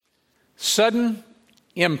Sudden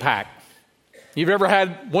impact. You've ever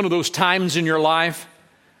had one of those times in your life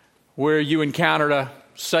where you encountered a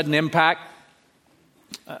sudden impact?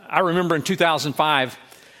 I remember in 2005,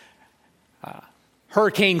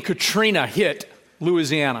 Hurricane Katrina hit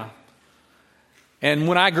Louisiana. And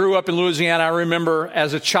when I grew up in Louisiana, I remember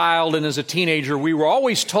as a child and as a teenager, we were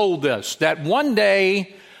always told this, that one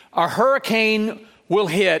day a hurricane will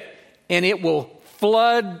hit and it will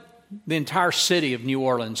flood the entire city of New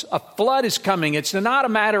Orleans. A flood is coming. It's not a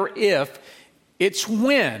matter if, it's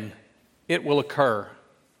when it will occur.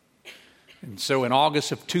 And so in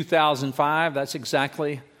August of 2005, that's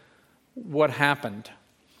exactly what happened.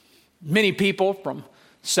 Many people from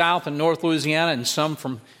South and North Louisiana and some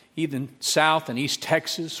from even South and East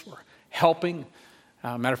Texas were helping.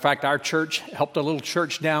 Matter of fact, our church helped a little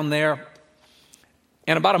church down there.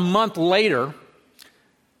 And about a month later,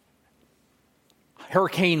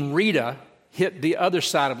 Hurricane Rita hit the other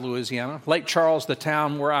side of Louisiana. Lake Charles, the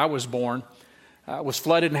town where I was born, was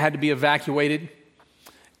flooded and had to be evacuated.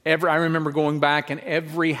 I remember going back, and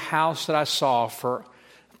every house that I saw for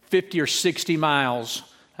 50 or 60 miles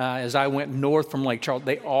as I went north from Lake Charles,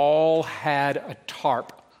 they all had a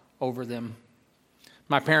tarp over them.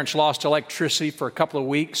 My parents lost electricity for a couple of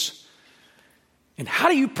weeks. And how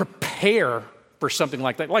do you prepare for something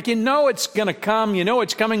like that? Like, you know it's going to come, you know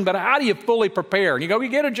it's coming, but how do you fully prepare? And you go, you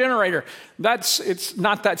get a generator. It's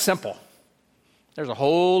not that simple. There's a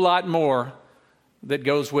whole lot more that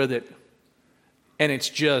goes with it. And it's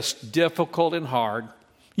just difficult and hard.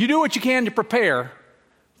 You do what you can to prepare,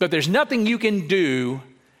 but there's nothing you can do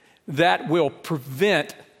that will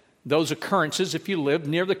prevent those occurrences if you live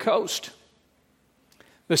near the coast.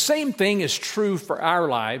 The same thing is true for our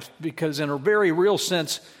lives, because in a very real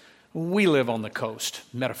sense, we live on the coast,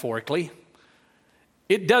 metaphorically.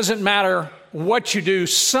 It doesn't matter what you do.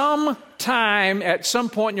 Sometime, at some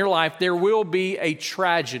point in your life, there will be a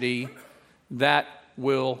tragedy that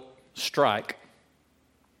will strike.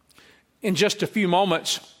 In just a few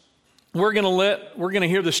moments, we're going to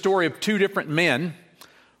hear the story of two different men.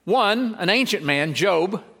 One, an ancient man,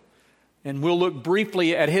 Job, and we'll look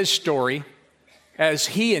briefly at his story as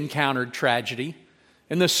he encountered tragedy.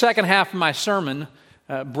 In the second half of my sermon,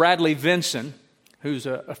 Bradley Vinson, who's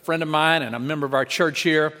a friend of mine and a member of our church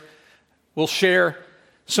here, will share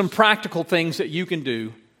some practical things that you can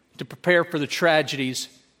do to prepare for the tragedies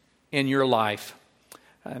in your life.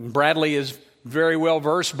 And Bradley is very well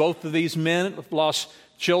versed. Both of these men have lost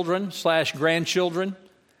children/grandchildren,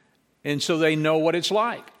 and so they know what it's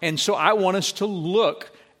like. And so I want us to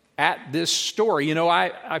look at this story. You know,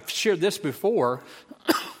 I've shared this before.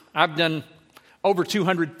 I've done over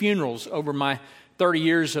 200 funerals over my 30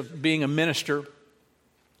 years of being a minister,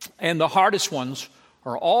 and the hardest ones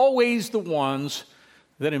are always the ones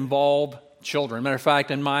that involve children. Matter of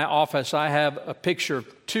fact, in my office, I have a picture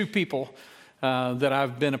of two people that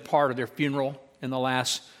I've been a part of their funeral in the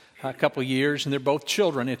last couple of years, and they're both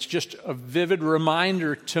children. It's just a vivid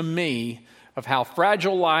reminder to me of how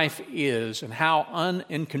fragile life is and how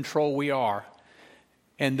in control we are,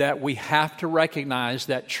 and that we have to recognize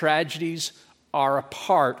that tragedies are a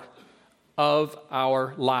part of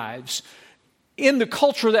our lives. In the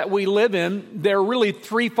culture that we live in, there are really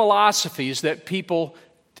three philosophies that people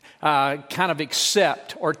kind of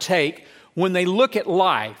accept or take when they look at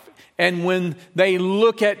life and when they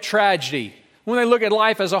look at tragedy, when they look at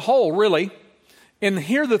life as a whole, really. And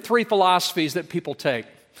here are the three philosophies that people take.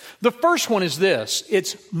 The first one is this.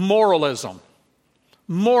 It's moralism.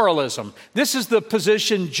 Moralism. This is the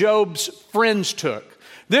position Job's friends took.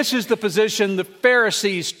 This is the position the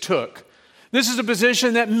Pharisees took. This is a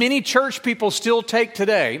position that many church people still take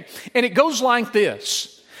today. And it goes like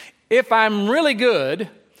this. If I'm really good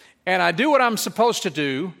and I do what I'm supposed to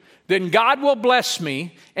do, then God will bless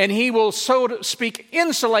me and He will, so to speak,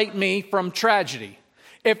 insulate me from tragedy.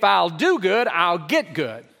 If I'll do good, I'll get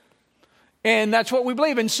good. And that's what we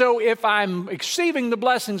believe. And so if I'm receiving the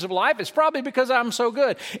blessings of life, it's probably because I'm so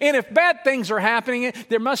good. And if bad things are happening,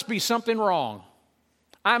 there must be something wrong.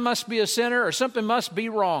 I must be a sinner, or something must be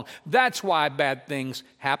wrong. That's why bad things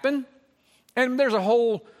happen. And there's a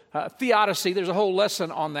whole theodicy, there's a whole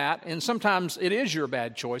lesson on that. And sometimes it is your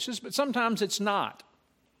bad choices, but sometimes it's not.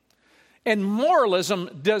 And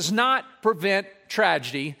moralism does not prevent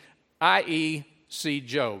tragedy, i.e., see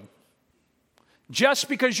Job. Just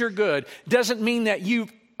because you're good doesn't mean that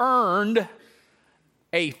you've earned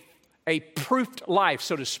a proofed life,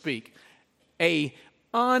 so to speak. A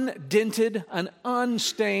undented, an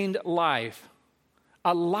unstained life.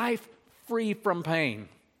 A life free from pain.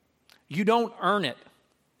 You don't earn it.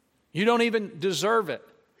 You don't even deserve it.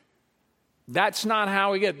 That's not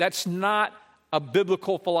how we get. That's not a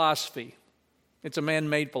biblical philosophy. It's a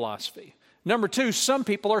man-made philosophy. Number two, some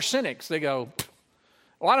people are cynics. They go,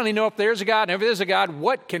 well, I don't even know if there's a God. And if there's a God,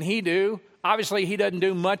 what can he do? Obviously, he doesn't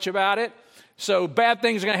do much about it. So bad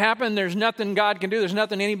things are going to happen. There's nothing God can do. There's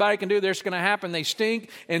nothing anybody can do. There's going to happen. They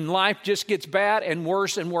stink, and life just gets bad and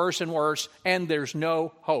worse and worse and worse, and there's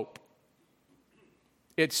no hope.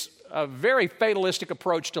 It's a very fatalistic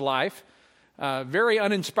approach to life, very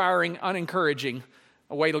uninspiring, unencouraging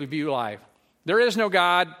a way to view life. There is no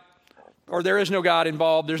God, or there is no God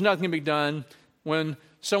involved. There's nothing to be done. When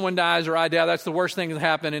someone dies or I die, that's the worst thing that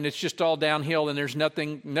happened, and it's just all downhill, and there's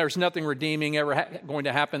nothing redeeming ever going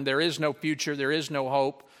to happen. There is no future. There is no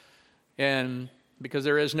hope, and because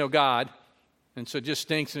there is no God, and so it just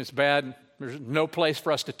stinks and it's bad. There's no place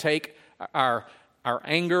for us to take our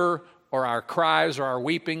anger or our cries or our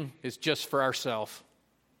weeping. It's just for ourselves,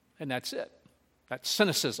 and that's it. That's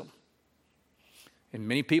cynicism, and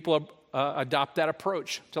many people adopt that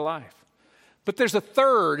approach to life. But there's a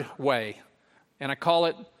third way, and I call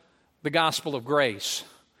it the gospel of grace.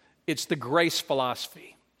 It's the grace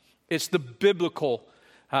philosophy. It's the biblical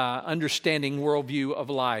understanding worldview of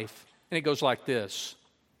life. And it goes like this: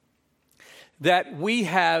 that we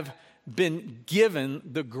have been given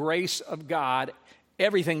the grace of God,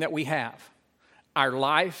 everything that we have. Our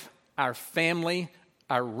life, our family,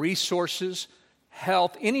 our resources,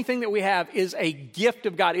 health, anything that we have is a gift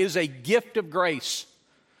of God, is a gift of grace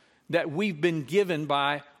that we've been given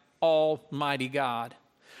by Almighty God.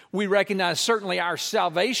 We recognize certainly our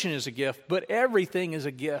salvation is a gift, but everything is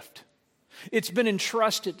a gift. It's been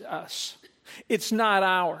entrusted to us. It's not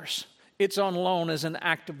ours. It's on loan as an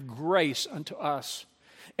act of grace unto us.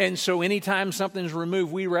 And so anytime something's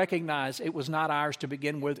removed, we recognize it was not ours to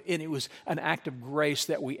begin with, and it was an act of grace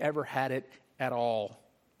that we ever had it at all.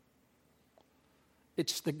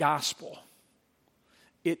 It's the gospel.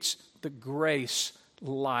 It's the grace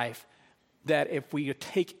life that if we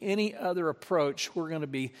take any other approach, we're going to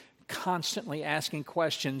be constantly asking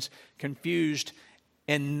questions, confused,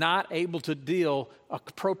 and not able to deal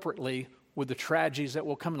appropriately with the tragedies that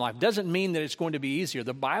will come in life. Doesn't mean that it's going to be easier.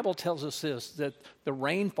 The Bible tells us this, that the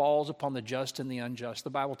rain falls upon the just and the unjust. The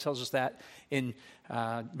Bible tells us that in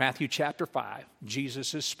Matthew chapter 5.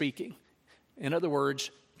 Jesus is speaking. In other words,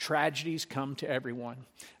 tragedies come to everyone.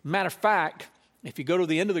 Matter of fact, if you go to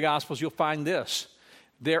the end of the Gospels, you'll find this.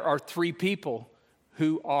 There are 3 people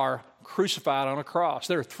who are crucified on a cross.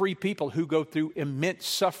 There are 3 people who go through immense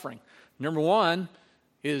suffering. Number 1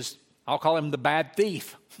 is, I'll call him the bad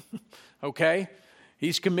thief. Okay?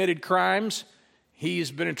 He's committed crimes.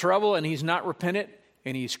 He's been in trouble and he's not repentant,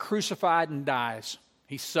 and he's crucified and dies.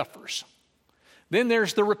 He suffers. Then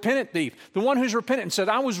there's the repentant thief, the one who's repentant and said,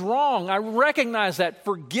 I was wrong. I recognize that.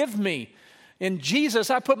 Forgive me. In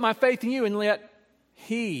Jesus, I put my faith in you, and yet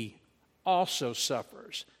he also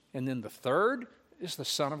suffers. And then the third is the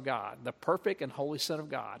Son of God, the perfect and holy Son of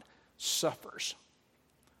God, suffers.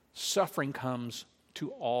 Suffering comes to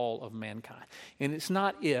all of mankind. And it's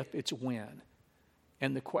not if, it's when.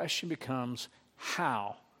 And the question becomes,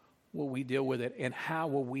 how will we deal with it, and how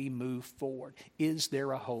will we move forward? Is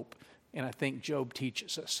there a hope? And I think Job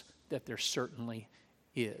teaches us that there certainly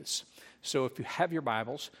is. So if you have your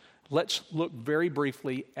Bibles, let's look very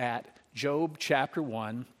briefly at Job chapter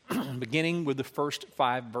 1, beginning with the first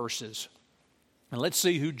 5 verses. And let's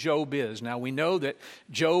see who Job is. Now, we know that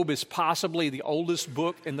Job is possibly the oldest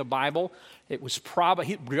book in the Bible.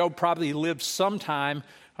 Job probably lived sometime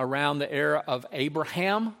around the era of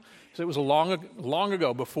Abraham. So it was long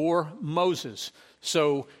ago, before Moses.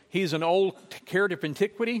 So he's an old character of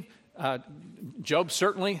antiquity. Job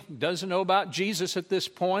certainly doesn't know about Jesus at this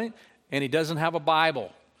point, and he doesn't have a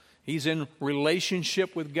Bible. He's in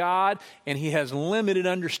relationship with God, and he has limited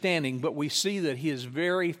understanding, but we see that he is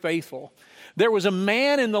very faithful. There was a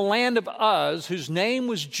man in the land of Uz whose name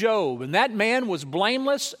was Job, and that man was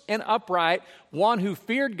blameless and upright, one who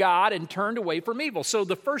feared God and turned away from evil. So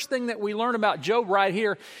the first thing that we learn about Job right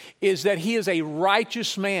here is that he is a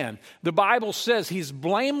righteous man. The Bible says he's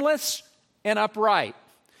blameless and upright.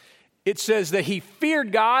 It says that he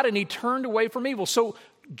feared God and he turned away from evil. So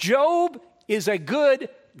Job is a good,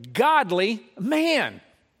 godly man.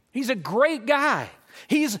 He's a great guy.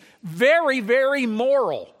 He's very, very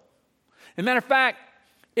moral. As a matter of fact,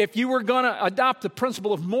 if you were going to adopt the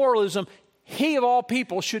principle of moralism, he of all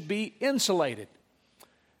people should be insulated.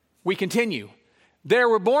 We continue. There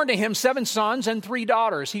were born to him 7 sons and 3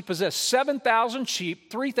 daughters. He possessed 7,000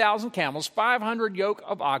 sheep, 3,000 camels, 500 yoke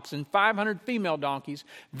of oxen, 500 female donkeys,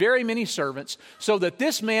 very many servants, so that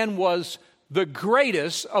this man was the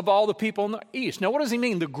greatest of all the people in the East. Now, what does he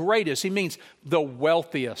mean, the greatest? He means the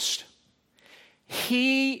wealthiest.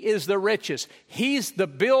 He is the richest. He's the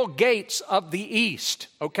Bill Gates of the East,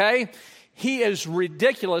 okay? He is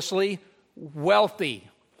ridiculously wealthy.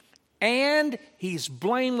 And he's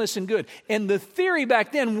blameless and good. And the theory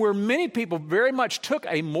back then, where many people very much took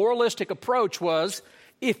a moralistic approach, was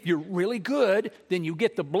if you're really good, then you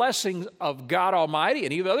get the blessings of God Almighty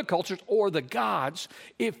and even other cultures, or the gods,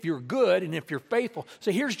 if you're good and if you're faithful.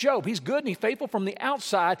 So here's Job. He's good and he's faithful from the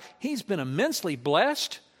outside. He's been immensely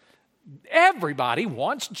blessed. Everybody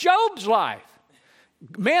wants Job's life.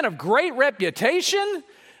 Man of great reputation,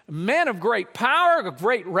 man of great power, of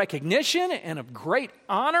great recognition, and of great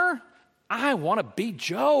honor. I want to be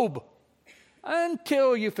Job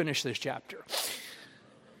until you finish this chapter.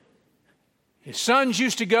 His sons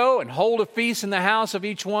used to go and hold a feast in the house of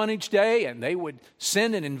each one each day, and they would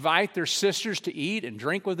send and invite their sisters to eat and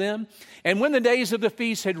drink with them. And when the days of the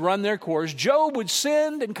feast had run their course, Job would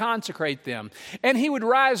send and consecrate them. And he would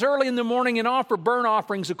rise early in the morning and offer burnt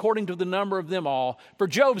offerings according to the number of them all. For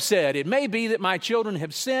Job said, "It may be that my children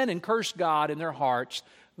have sinned and cursed God in their hearts."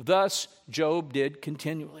 Thus Job did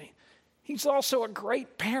continually. He's also a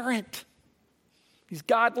great parent. He's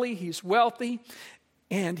godly, he's wealthy,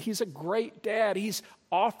 and he's a great dad. He's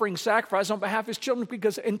offering sacrifice on behalf of his children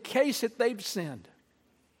because in case that they've sinned.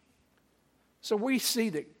 So we see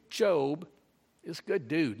that Job is a good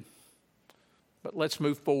dude. But let's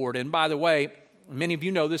move forward. And by the way, many of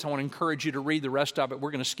you know this. I want to encourage you to read the rest of it.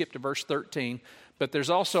 We're going to skip to verse 13. But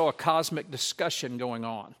there's also a cosmic discussion going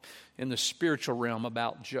on in the spiritual realm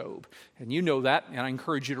about Job. And you know that, and I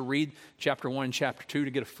encourage you to read chapter 1 and chapter 2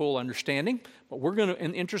 to get a full understanding. But we're going to,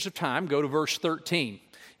 in the interest of time, go to verse 13.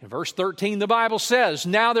 In verse 13, the Bible says,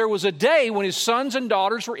 "Now there was a day when his sons and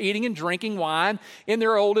daughters were eating and drinking wine in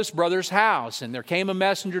their oldest brother's house. And there came a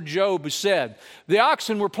messenger to Job who said, 'The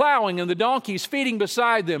oxen were plowing and the donkeys feeding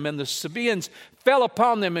beside them, and the Sabaeans fell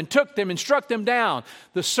upon them and took them and struck them down,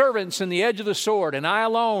 the servants in the edge of the sword, and I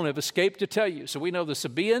alone have escaped to tell you.'" So we know the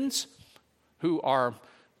Sabaeans, who are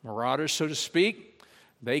marauders, so to speak,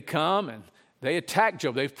 they come and they attack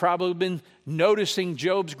Job. They've probably been noticing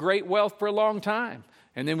Job's great wealth for a long time.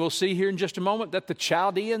 And then we'll see here in just a moment that the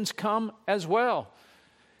Chaldeans come as well.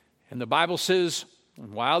 And the Bible says,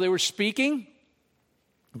 while they were speaking,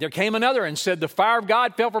 there came another and said, "The fire of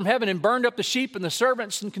God fell from heaven and burned up the sheep and the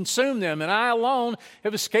servants and consumed them. And I alone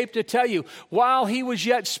have escaped to tell you." While he was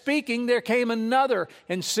yet speaking, there came another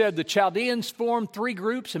and said, "The Chaldeans formed 3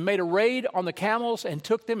 groups and made a raid on the camels and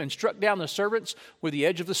took them and struck down the servants with the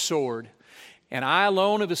edge of the sword. And I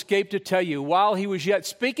alone have escaped to tell you." While he was yet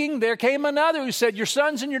speaking, there came another who said, "Your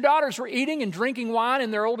sons and your daughters were eating and drinking wine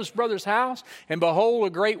in their oldest brother's house. And behold, a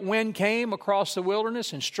great wind came across the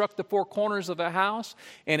wilderness and struck the 4 corners of the house.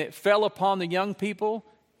 And it fell upon the young people,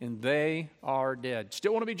 and they are dead."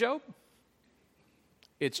 Still want to be Job?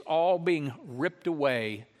 It's all being ripped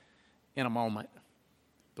away in a moment.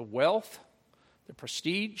 The wealth, the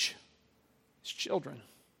prestige, his children.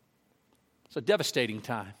 It's a devastating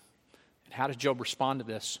time. How does Job respond to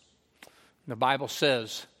this? The Bible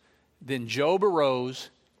says, "Then Job arose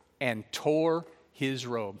and tore his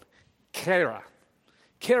robe." Kera.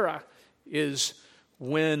 Kera is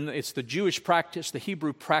when it's the Jewish practice, the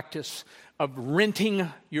Hebrew practice of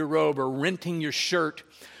renting your robe or renting your shirt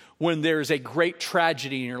when there's a great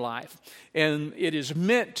tragedy in your life. And it is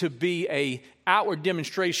meant to be an outward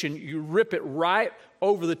demonstration. You rip it right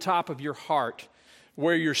over the top of your heart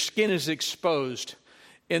where your skin is exposed.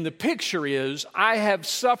 And the picture is, I have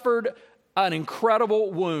suffered an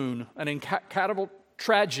incredible wound, an incredible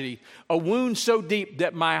tragedy, a wound so deep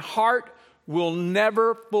that my heart will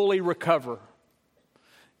never fully recover.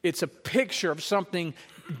 It's a picture of something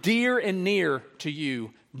dear and near to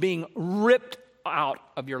you being ripped out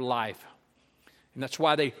of your life. And that's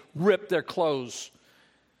why they rip their clothes.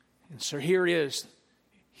 And so here it is.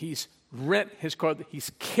 He's rent his clothes. He's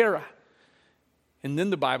kera. And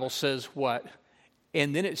then the Bible says what?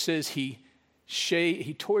 And then it says he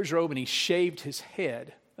tore his robe and he shaved his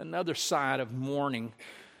head. Another sign of mourning.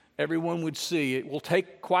 Everyone would see. It will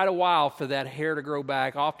take quite a while for that hair to grow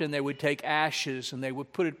back. Often they would take ashes and they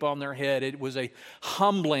would put it upon their head. It was a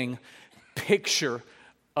humbling picture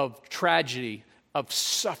of tragedy, of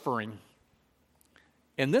suffering.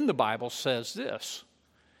 And then the Bible says this.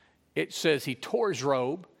 It says he tore his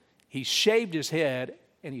robe, he shaved his head,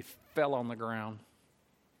 and he fell on the ground.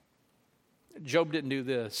 Job didn't do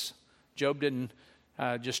this. Job didn't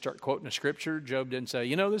just start quoting the scripture. Job didn't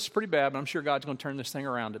say, this is pretty bad, but I'm sure God's going to turn this thing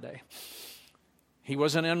around today. He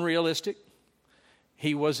wasn't unrealistic.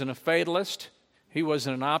 He wasn't a fatalist. He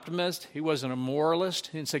wasn't an optimist. He wasn't a moralist.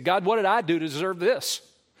 He didn't say, "God, what did I do to deserve this?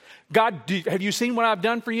 God, have you seen what I've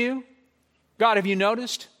done for you? God, have you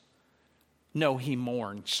noticed?" No, he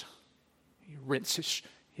mourns. He rinses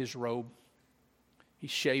his robe. He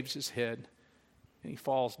shaves his head, and he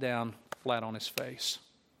falls down flat on his face.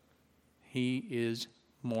 He is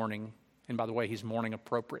mourning. And by the way, he's mourning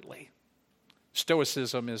appropriately.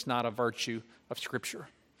 Stoicism is not a virtue of Scripture.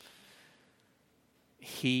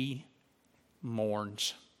 He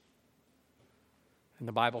mourns. And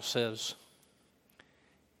the Bible says,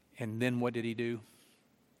 and then what did he do?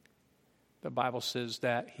 The Bible says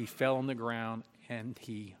that he fell on the ground and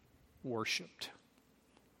he worshiped.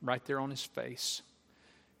 Right there on his face.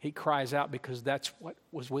 He cries out because that's what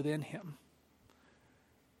was within him.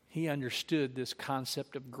 He understood this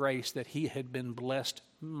concept of grace, that he had been blessed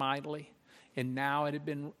mightily, and now it had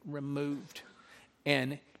been removed.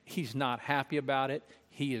 And he's not happy about it.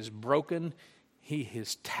 He is broken. He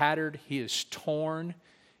is tattered. He is torn.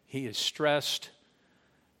 He is stressed.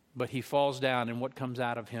 But he falls down, and what comes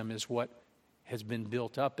out of him is what has been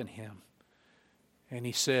built up in him. And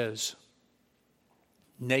he says,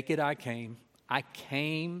 naked I came. I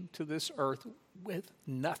came to this earth with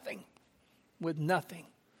nothing. With nothing.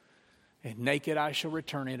 And naked I shall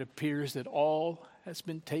return. It appears that all has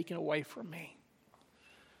been taken away from me.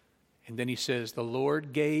 And then he says, the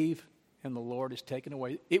Lord gave and the Lord has taken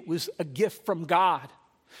away. It was a gift from God.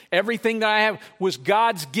 Everything that I have was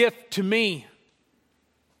God's gift to me.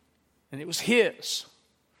 And it was His.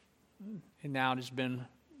 And now it has been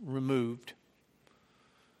removed.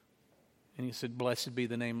 And he said, blessed be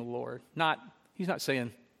the name of the Lord. He's not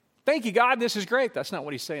saying, thank you, God, this is great. That's not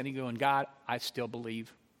what he's saying. He's going, God, I still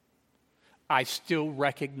believe. I still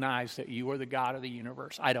recognize that you are the God of the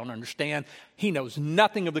universe. I don't understand. He knows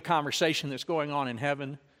nothing of the conversation that's going on in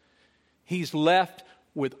heaven. He's left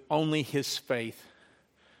with only his faith.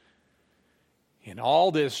 In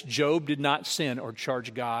all this, Job did not sin or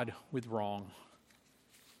charge God with wrong,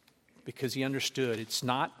 because he understood it's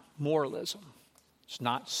not moralism. It's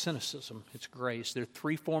not cynicism. It's grace. There are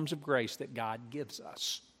three forms of grace that God gives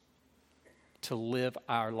us to live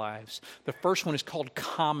our lives. The first one is called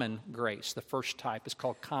common grace. The first type is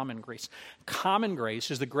called common grace. Common grace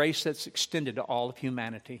is the grace that's extended to all of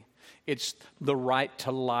humanity. It's the right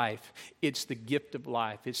to life. It's the gift of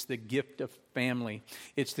life. It's the gift of family.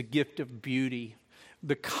 It's the gift of beauty.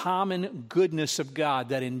 The common goodness of God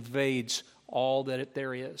that invades all that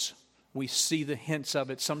there is. We see the hints of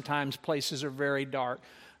it. Sometimes places are very dark,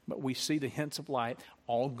 but we see the hints of light.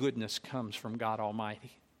 All goodness comes from God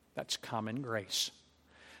Almighty. That's common grace.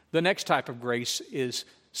 The next type of grace is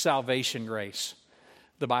salvation grace.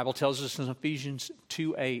 The Bible tells us in Ephesians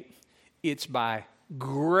 2:8, it's by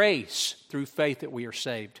grace through faith that we are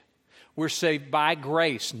saved. We're saved by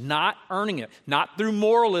grace, not earning it, not through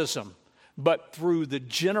moralism, but through the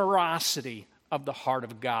generosity of the heart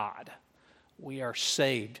of God. We are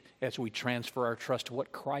saved as we transfer our trust to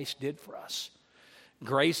what Christ did for us.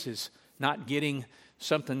 Grace is not getting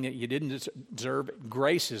something that you didn't deserve.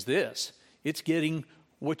 Grace is this. It's getting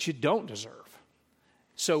what you don't deserve.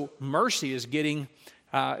 So mercy is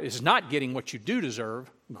not getting what you do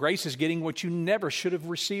deserve. Grace is getting what you never should have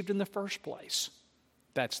received in the first place.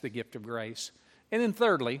 That's the gift of grace. And then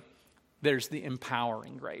thirdly, there's the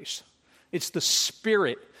empowering grace. It's the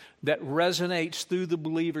Spirit that resonates through the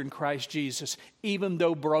believer in Christ Jesus, even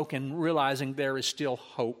though broken, realizing there is still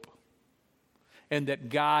hope. And that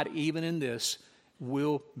God, even in this,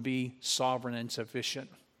 will be sovereign and sufficient.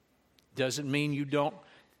 Doesn't mean you don't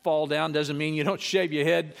fall down, doesn't mean you don't shave your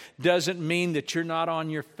head, doesn't mean that you're not on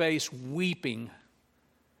your face weeping.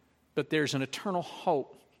 But there's an eternal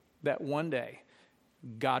hope that one day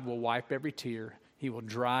God will wipe every tear, He will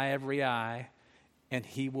dry every eye, and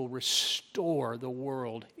He will restore the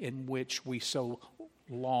world in which we so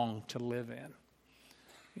long to live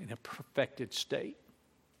in a perfected state.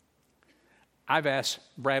 I've asked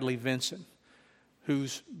Bradley Vincent,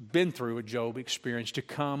 who's been through a Job experience, to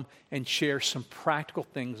come and share some practical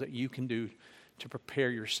things that you can do to prepare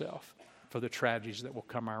yourself for the tragedies that will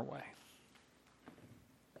come our way.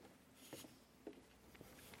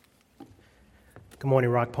 Good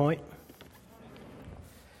morning, Rock Point.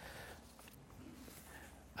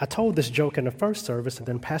 I told this joke in the first service, and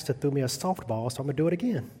then Pastor threw me a softball, so I'm going to do it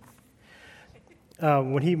again.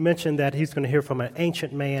 When he mentioned that he's going to hear from an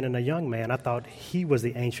ancient man and a young man, I thought he was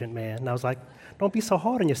the ancient man. And I was like, don't be so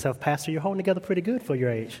hard on yourself, Pastor. You're holding together pretty good for your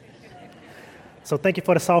age. So thank you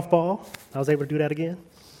for the softball. I was able to do that again.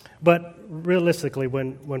 But realistically,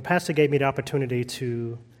 when Pastor gave me the opportunity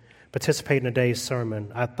to participate in today's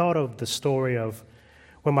sermon, I thought of the story of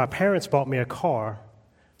when my parents bought me a car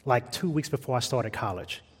like 2 weeks before I started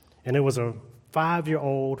college. And it was a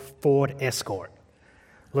 5-year-old Ford Escort,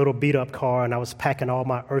 little beat-up car, and I was packing all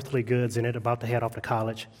my earthly goods in it, about to head off to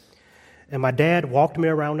college. And my dad walked me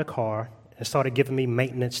around the car and started giving me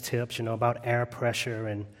maintenance tips, about air pressure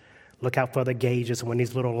and look out for the gauges. And when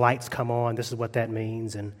these little lights come on, this is what that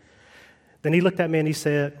means. And then he looked at me and he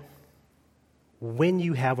said, when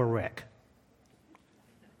you have a wreck.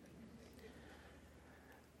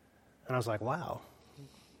 And I was like, wow.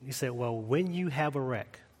 He said, well, when you have a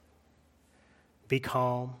wreck, be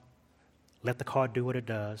calm, let the car do what it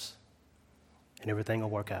does, and everything will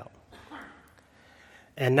work out.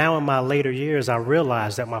 And now in my later years, I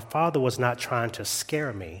realized that my father was not trying to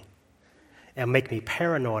scare me and make me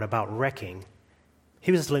paranoid about wrecking.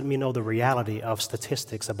 He was just letting me know the reality of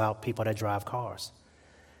statistics about people that drive cars.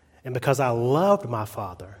 And because I loved my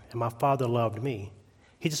father and my father loved me,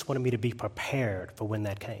 he just wanted me to be prepared for when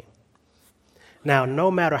that came. Now,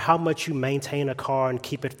 no matter how much you maintain a car and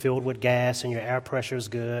keep it filled with gas and your air pressure is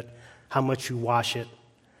good, how much you wash it,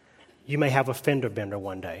 you may have a fender bender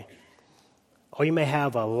one day, or you may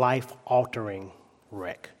have a life-altering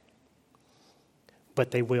wreck. But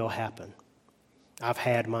they will happen. I've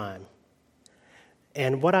had mine.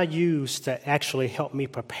 And what I use to actually help me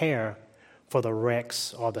prepare for the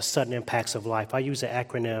wrecks or the sudden impacts of life, I use the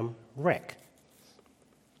acronym WRECK.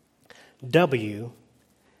 W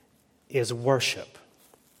is worship.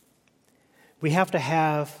 We have to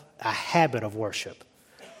have a habit of worship,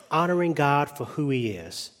 honoring God for who He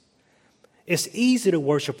is. It's easy to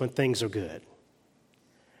worship when things are good,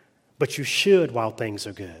 but you should while things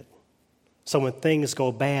are good. So when things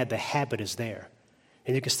go bad, the habit is there,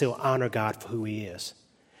 and you can still honor God for who He is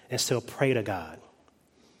and still pray to God.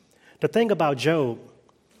 The thing about Job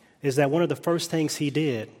is that one of the first things he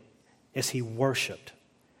did is he worshiped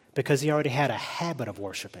because he already had a habit of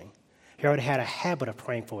worshiping. He already had a habit of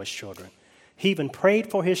praying for his children. He even prayed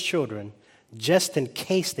for his children just in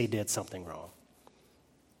case they did something wrong.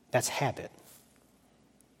 That's habit.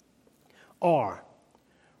 R,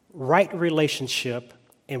 right relationship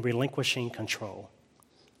and relinquishing control.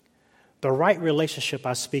 The right relationship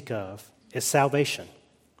I speak of is salvation,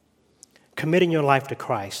 committing your life to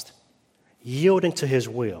Christ, yielding to His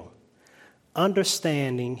will.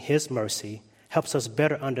 Understanding His mercy helps us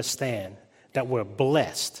better understand that we're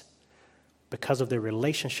blessed because of the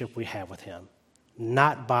relationship we have with Him,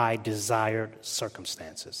 not by desired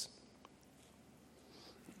circumstances.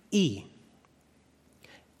 E,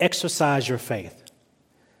 exercise your faith.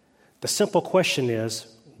 The simple question is,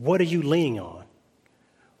 what are you leaning on?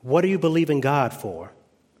 What do you believe in God for?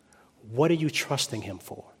 What are you trusting Him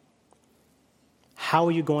for? How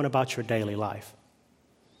are you going about your daily life?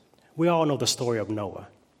 We all know the story of Noah.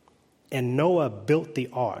 And Noah built the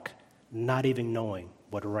ark not even knowing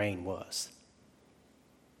what rain was.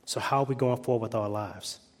 So how are we going forward with our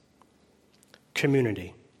lives?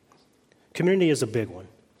 Community. Community is a big one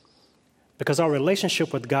because our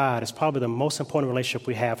relationship with God is probably the most important relationship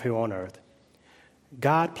we have here on earth.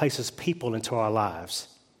 God places people into our lives,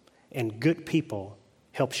 and good people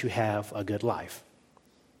helps you have a good life.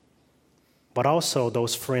 But also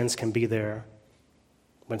those friends can be there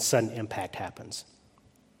when sudden impact happens.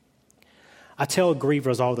 I tell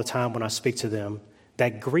grievers all the time when I speak to them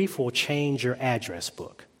that grief will change your address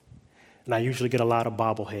book. And I usually get a lot of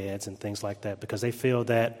bobbleheads and things like that because they feel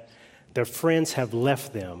that their friends have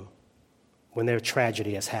left them when their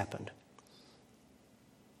tragedy has happened.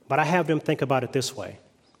 But I have them think about it this way.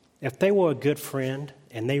 If they were a good friend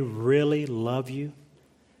and they really love you,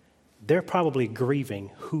 they're probably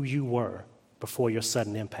grieving who you were before your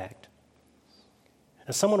sudden impact.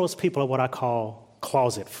 And some of those people are what I call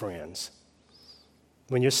closet friends.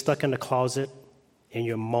 When you're stuck in the closet and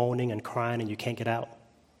you're moaning and crying and you can't get out,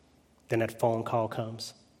 then that phone call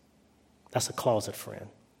comes. That's a closet friend.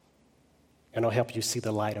 And it'll help you see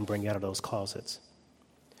the light and bring you out of those closets.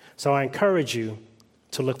 So I encourage you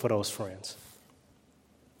to look for those friends.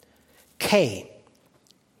 K,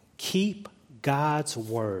 keep God's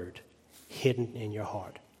word hidden in your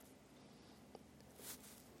heart.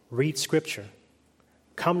 Read scripture.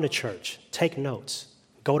 Come to church. Take notes.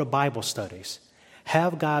 Go to Bible studies.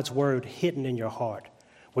 Have God's word hidden in your heart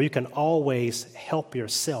where you can always help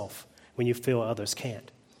yourself when you feel others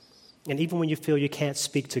can't. And even when you feel you can't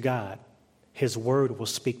speak to God, His word will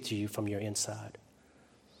speak to you from your inside.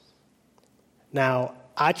 Now,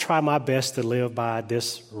 I try my best to live by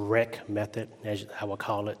this REC method, as I will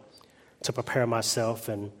call it, to prepare myself.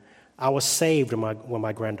 And I was saved when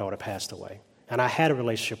my granddaughter passed away. And I had a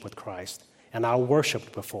relationship with Christ. And I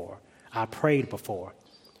worshiped before. I prayed before.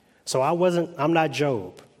 So I'm not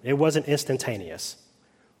Job. It wasn't instantaneous.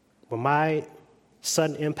 When my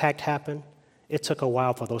sudden impact happened, it took a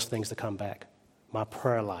while for those things to come back. My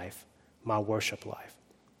prayer life, my worship life.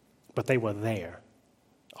 But they were there,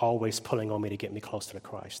 always pulling on me to get me closer to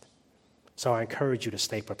Christ. So I encourage you to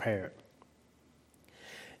stay prepared.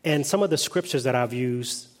 And some of the scriptures that I've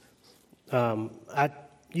used, you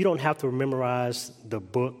don't have to memorize the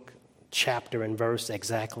book, chapter, and verse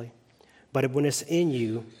exactly. But when it's in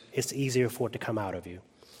you, it's easier for it to come out of you.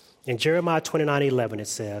 In Jeremiah 29:11, it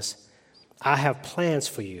says, I have plans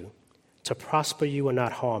for you to prosper you and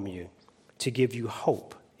not harm you, to give you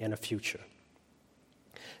hope in a future.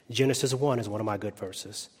 Genesis 1 is one of my good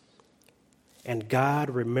verses. And God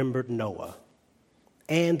remembered Noah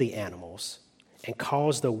and the animals and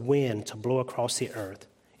caused the wind to blow across the earth,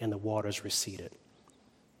 and the waters receded.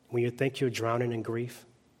 When you think you're drowning in grief,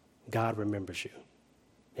 God remembers you,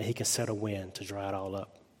 and he can set a wind to dry it all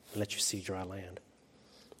up and let you see dry land.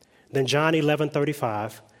 Then John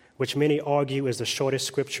 11:35, which many argue is the shortest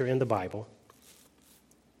scripture in the Bible,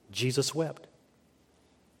 Jesus wept.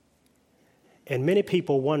 And many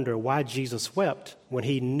people wonder why Jesus wept when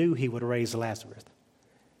he knew he would raise Lazarus.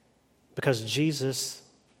 Because Jesus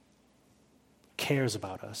cares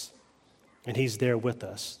about us, and he's there with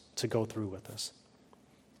us to go through with us.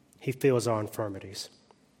 He feels our infirmities.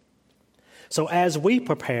 So as we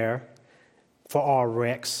prepare for our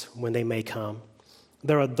wrecks when they may come,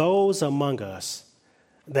 there are those among us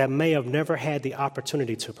that may have never had the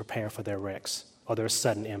opportunity to prepare for their wrecks or their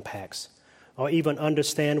sudden impacts, or even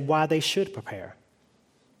understand why they should prepare.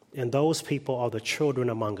 And those people are the children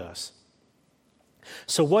among us.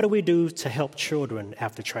 So what do we do to help children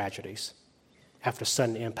after tragedies, after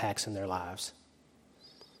sudden impacts in their lives?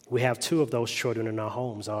 We have two of those children in our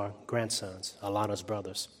homes, our grandsons, Alana's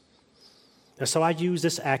brothers. And so I use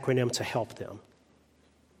this acronym to help them.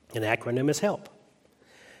 And the acronym is HELP.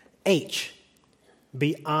 H,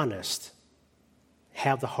 be honest.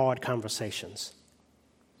 Have the hard conversations.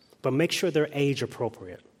 But make sure they're age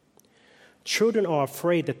appropriate. Children are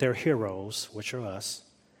afraid that their heroes, which are us,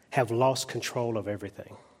 have lost control of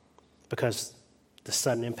everything because the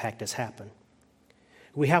sudden impact has happened.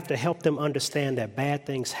 We have to help them understand that bad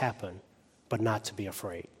things happen, but not to be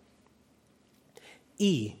afraid.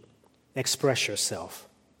 E, express yourself.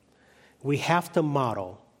 We have to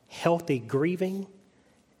model healthy grieving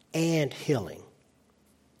and healing.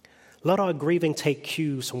 Let our grieving take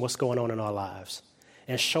cues from what's going on in our lives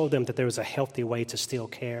and show them that there is a healthy way to still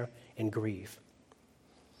care and grieve.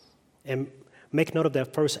 And make note of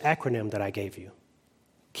that first acronym that I gave you.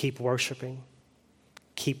 Keep worshiping,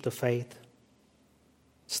 keep the faith,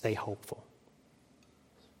 stay hopeful.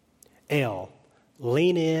 L,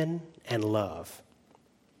 lean in and love.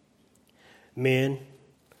 Men,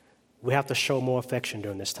 we have to show more affection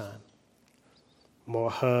during this time. More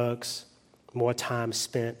hugs, more time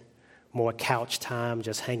spent, more couch time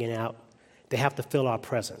just hanging out. They have to feel our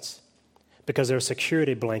presence because their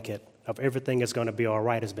security blanket of everything is going to be all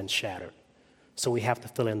right has been shattered. So we have to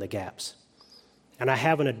fill in the gaps. And I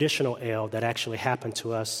have an additional L that actually happened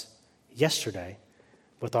to us yesterday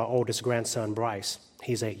with our oldest grandson, Bryce.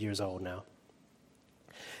 He's 8 years old now.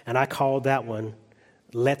 And I called that one,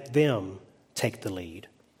 let them take the lead.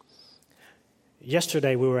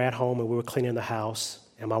 Yesterday we were at home and we were cleaning the house,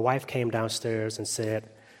 and my wife came downstairs and said,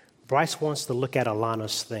 Bryce wants to look at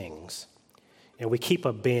Alana's things. And we keep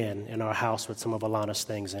a bin in our house with some of Alana's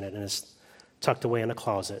things in it, and it's tucked away in a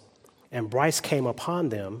closet. And Bryce came upon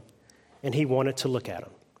them, and he wanted to look at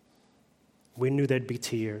them. We knew there'd be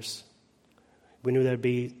tears. We knew there'd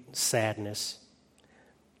be sadness.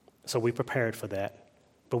 So we prepared for that.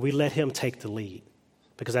 But we let him take the lead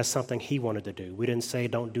because that's something he wanted to do. We didn't say,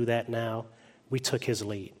 don't do that now. We took his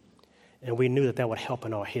lead. And we knew that that would help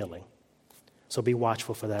in our healing. So be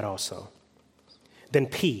watchful for that also. Then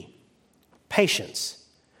P, patience.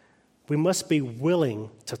 We must be willing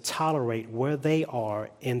to tolerate where they are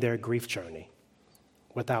in their grief journey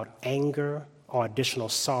without anger or additional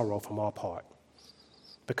sorrow from our part.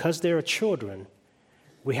 Because they are children,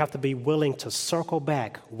 we have to be willing to circle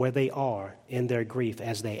back where they are in their grief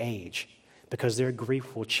as they age, because their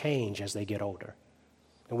grief will change as they get older.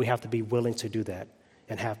 And we have to be willing to do that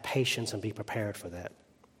and have patience and be prepared for that.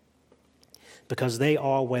 Because they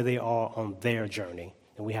are where they are on their journey,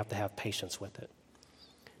 and we have to have patience with it.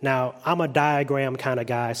 Now, I'm a diagram kind of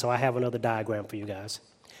guy, so I have another diagram for you guys.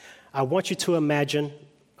 I want you to imagine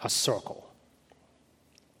a circle.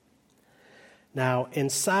 Now,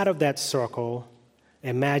 inside of that circle,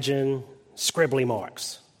 imagine scribbly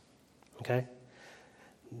marks, okay?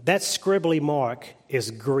 That scribbly mark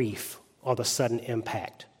is grief or the sudden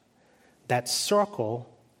impact. That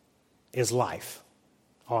circle is life,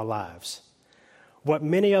 our lives. What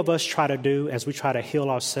many of us try to do as we try to heal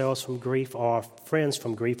ourselves from grief or our friends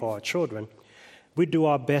from grief or our children, we do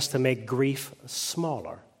our best to make grief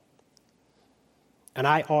smaller. And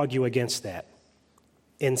I argue against that.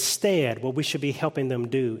 Instead, what we should be helping them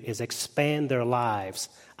do is expand their lives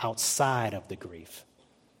outside of the grief.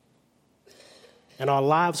 And our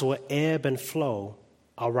lives will ebb and flow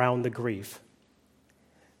around the grief.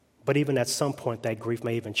 But even at some point, that grief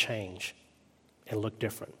may even change and look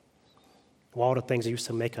different. Well, all the things that used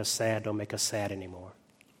to make us sad don't make us sad anymore.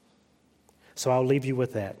 So I'll leave you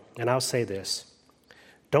with that, and I'll say this.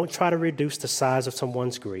 Don't try to reduce the size of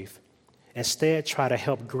someone's grief. Instead, try to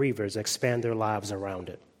help grievers expand their lives around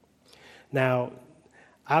it. Now,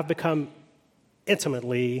 I've become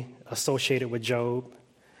intimately associated with Job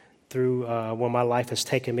through where my life has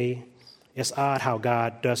taken me. It's odd how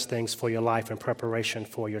God does things for your life in preparation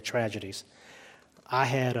for your tragedies.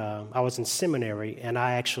 I was in seminary, and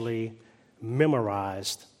I actually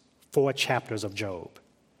memorized 4 chapters of Job,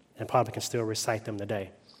 and probably can still recite them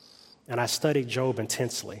today. And I studied Job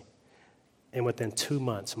intensely, and within 2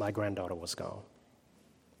 months, my granddaughter was gone.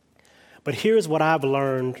 But here's what I've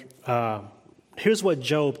learned. Here's what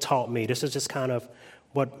Job taught me. This is just kind of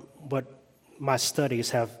what my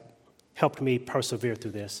studies have helped me persevere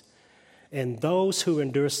through this. And those who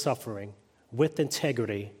endure suffering with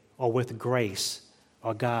integrity or with grace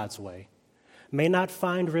or God's way may not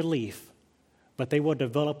find relief, but they will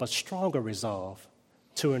develop a stronger resolve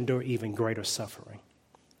to endure even greater suffering.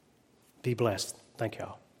 Be blessed. Thank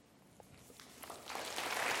y'all.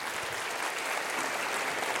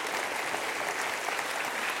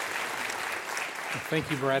 Thank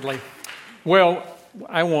you, Bradley. Well,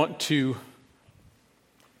 I want to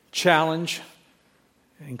challenge,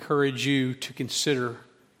 encourage you to consider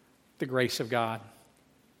the grace of God.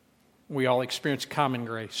 We all experience common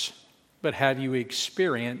grace, but have you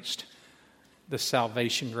experienced the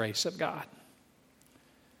salvation grace of God?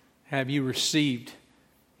 Have you received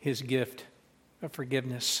His gift of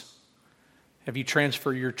forgiveness? Have you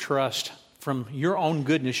transferred your trust from your own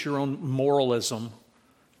goodness, your own moralism,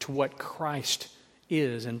 to what Christ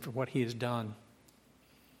is and for what He has done?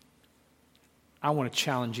 I want to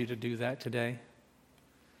challenge you to do that today.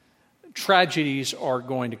 Tragedies are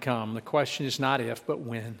going to come. The question is not if, but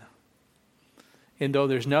when. And though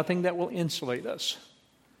there's nothing that will insulate us,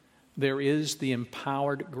 there is the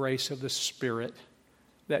empowered grace of the Spirit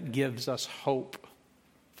that gives us hope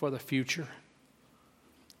for the future.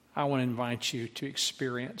 I want to invite you to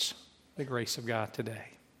experience the grace of God today.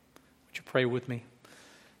 Would you pray with me?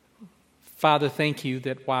 Father, thank you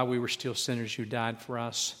that while we were still sinners, you died for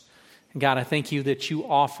us. And God, I thank you that you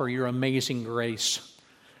offer your amazing grace,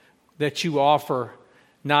 that you offer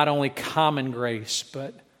not only common grace,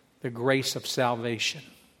 but the grace of salvation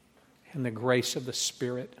and the grace of the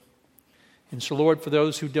Spirit. And so, Lord, for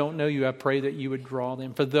those who don't know you, I pray that you would draw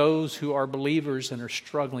them. For those who are believers and are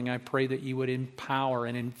struggling, I pray that you would empower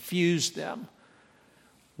and infuse them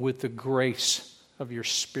with the grace of your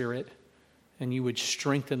Spirit, and you would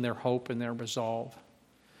strengthen their hope and their resolve.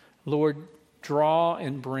 Lord, draw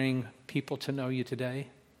and bring people to know you today.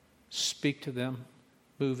 Speak to them,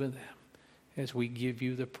 move in them as we give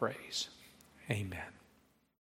you the praise. Amen.